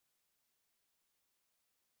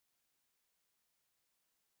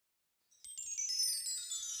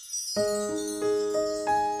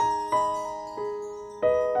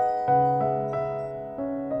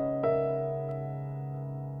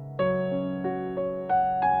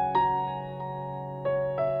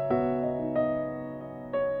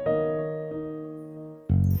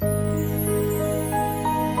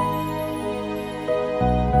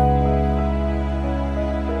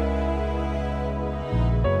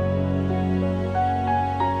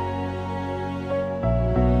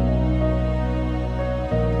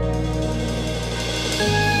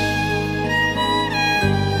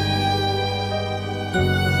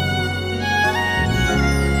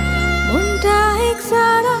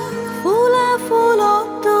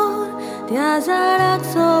झाडाक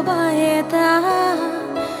सोबा येता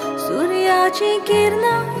सूर्याची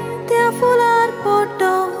किरणां त्या फुलार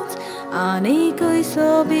पडटोच आनीकय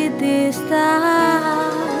सोबीत दिसता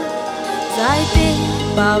जायते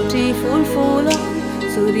पावटी फूल फुलोन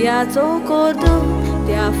सूर्याचो कोर्तून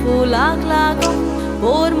त्या फुलाक लागून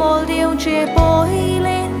पोरमोल दिवचे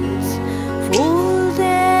पयलेंच फूल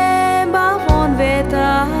तें बावोन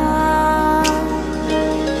वेता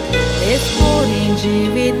Esporin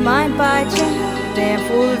jiwit mein paitche der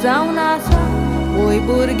ful zaun asa oi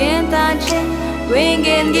burgen tanche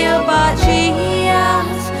wingen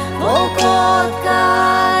gilpachias okot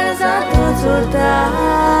kar za tuzurta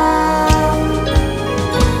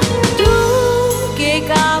tu ke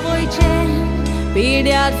Avoichem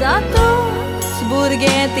pidyar za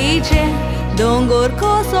burgen tiche dongor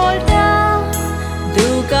kosolta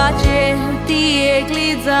dukache ti ekli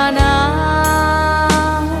zana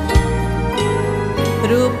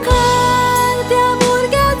Rupkar त्या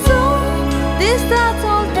भुरग्याचो दिसता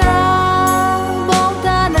चलता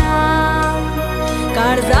भोंवताना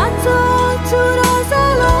काळजाचो चुरो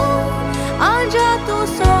जालो आंजा तूं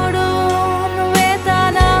सोडून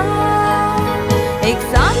वेताना एक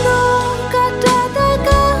सांदो काडटा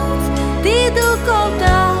ताकाच ती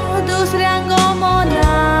दुखवता दुसऱ्यांक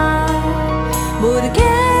गमना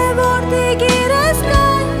भुरगे व्हरती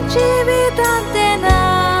गिरेस्तकाय जिवितांत तेन्ना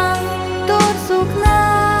तोर सुखना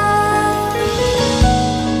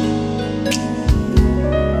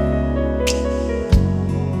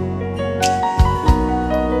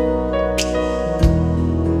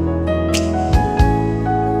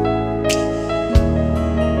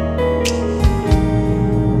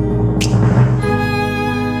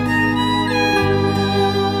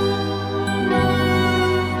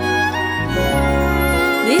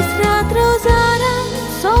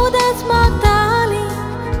Sodac magtali,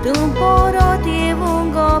 tu poroti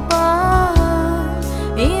vungopa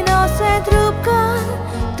Innocent rupkar,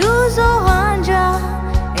 tu zohanja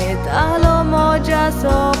Et alo moja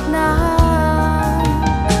sopna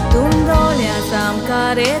Tundolia sam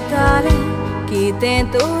karetale Kiten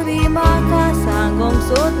turi maka sangom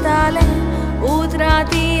sotale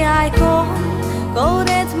Utrati aiko,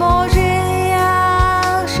 koreț mojea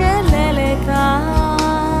Șelele ca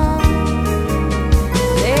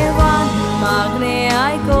Magne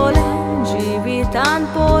aikole, jivitan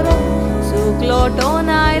poro, sukloton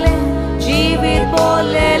aile, jivit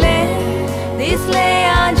polele, disle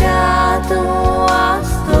anjatu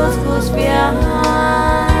astos cuspian.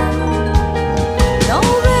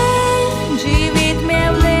 Nove, jivit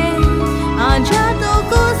meule, anjatu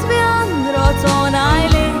cuspian, roton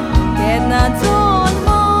aile, kerna zon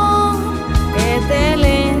mon,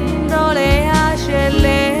 etelen dole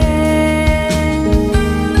ashele.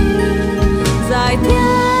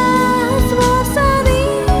 Zaitias varsani,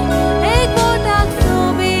 ek botak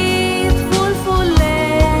subit ful fulle,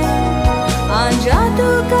 anjatu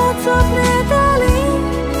kat sopne tali,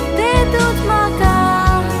 te tot maka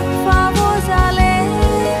favozale,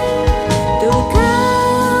 tu ka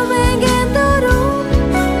vengen toru,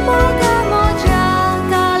 moga moja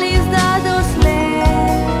Kalliz da dosle,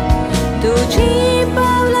 tu ci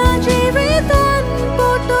pavla jivitan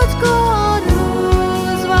potots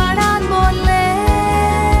korus varan bolle.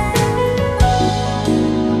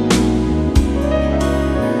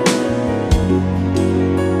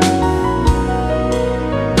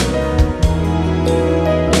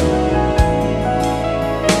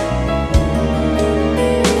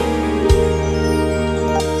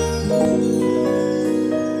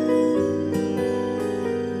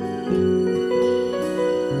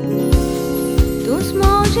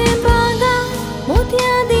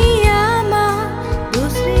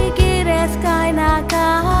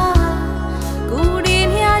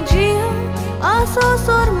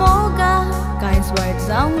 Sosor moga, kains white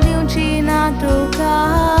sound diunchina tuka.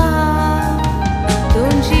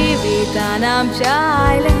 Tunchi vitanam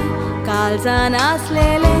chaile, kalzan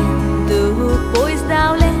aslele, tu pois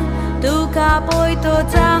daule, tuka poi to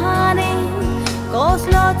zane,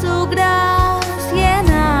 Oslo tu gras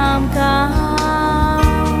yenam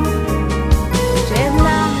kam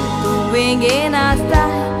Jedna tu vengen asta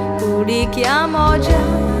Tu dikiam oja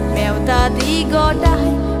Meu tati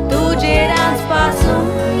godai Tu geran spasum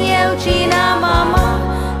Eu cina mama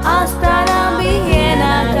Asta nambi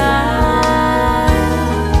yenaka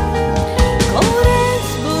Kores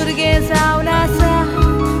burges aunasa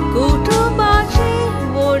Kutu bachi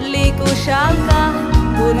Bodli kushalka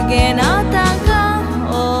Burgena tanka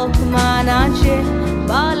Ok manache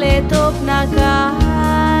Bale top naka